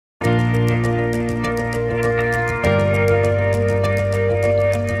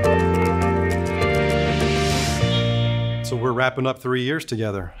wrapping up 3 years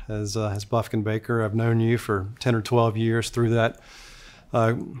together as Buffkin Baker. I've known you for 10 or 12 years through that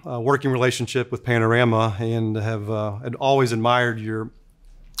working relationship with Panorama, and have had always admired your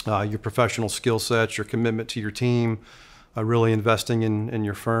professional skill sets, your commitment to your team, really investing in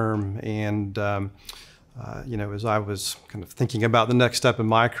your firm. And you know, as I was kind of thinking about the next step in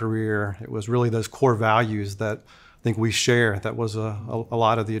my career, it was really those core values that I think we share. That was a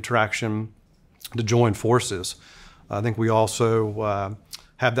lot of the attraction to join forces. I think we also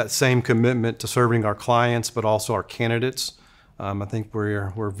have that same commitment to serving our clients, but also our candidates. I think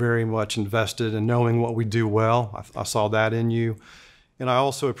we're very much invested in knowing what we do well. I saw that in you. And I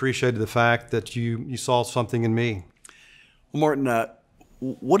also appreciated the fact that you saw something in me. Well, Martin,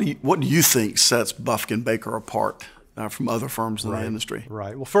 what do you think sets Buffkin Baker apart from other firms in the industry?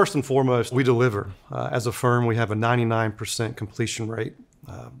 Right. Well, first and foremost, we deliver. As a firm, we have a 99% completion rate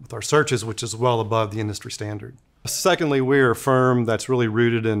with our searches, which is well above the industry standard. Secondly, we're a firm that's really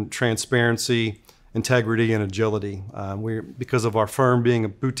rooted in transparency, integrity, and agility. Because of our firm being a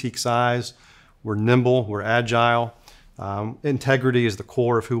boutique size, we're nimble, we're agile. Integrity is the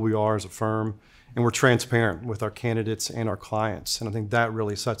core of who we are as a firm, and we're transparent with our candidates and our clients. And I think that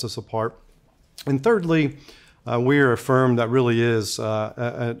really sets us apart. And thirdly, we're a firm that really is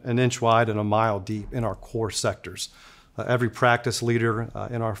an inch wide and a mile deep in our core sectors. Every practice leader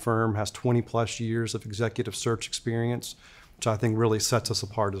in our firm has 20+ years of executive search experience, which I think really sets us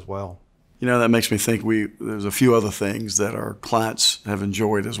apart as well. You know, that makes me think there's a few other things that our clients have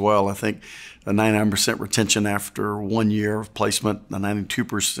enjoyed as well. I think a 99% retention after 1 year of placement, a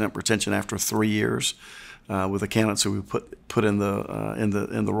 92% retention after 3 years with the candidates that we put in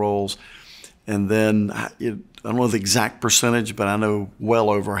the roles. And then I don't know the exact percentage, but I know well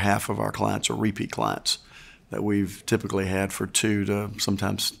over half of our clients are repeat clients that we've typically had for 2 to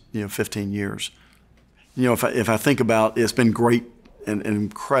sometimes 15 years. You know, if I think about it, it's been great and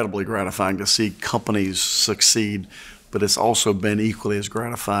incredibly gratifying to see companies succeed, but it's also been equally as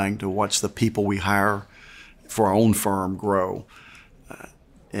gratifying to watch the people we hire for our own firm grow.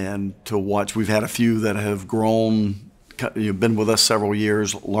 And to watch, we've had a few that have grown, been with us several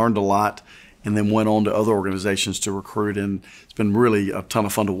years, learned a lot, and then went on to other organizations to recruit. And it's been really a ton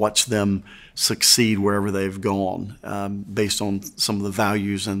of fun to watch them succeed wherever they've gone based on some of the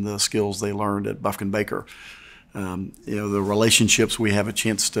values and the skills they learned at Buffkin Baker. You know, the relationships we have a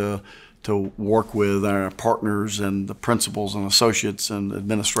chance to work with our partners and the principals and associates and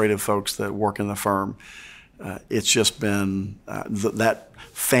administrative folks that work in the firm. It's just been that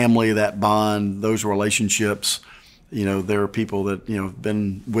family, that bond, those relationships. You know, there are people that, have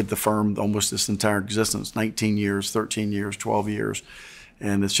been with the firm almost this entire existence, 19 years, 13 years, 12 years.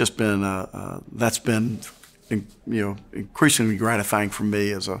 And it's just been, that's been, increasingly gratifying for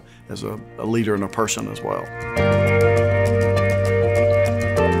me as a leader and a person as well.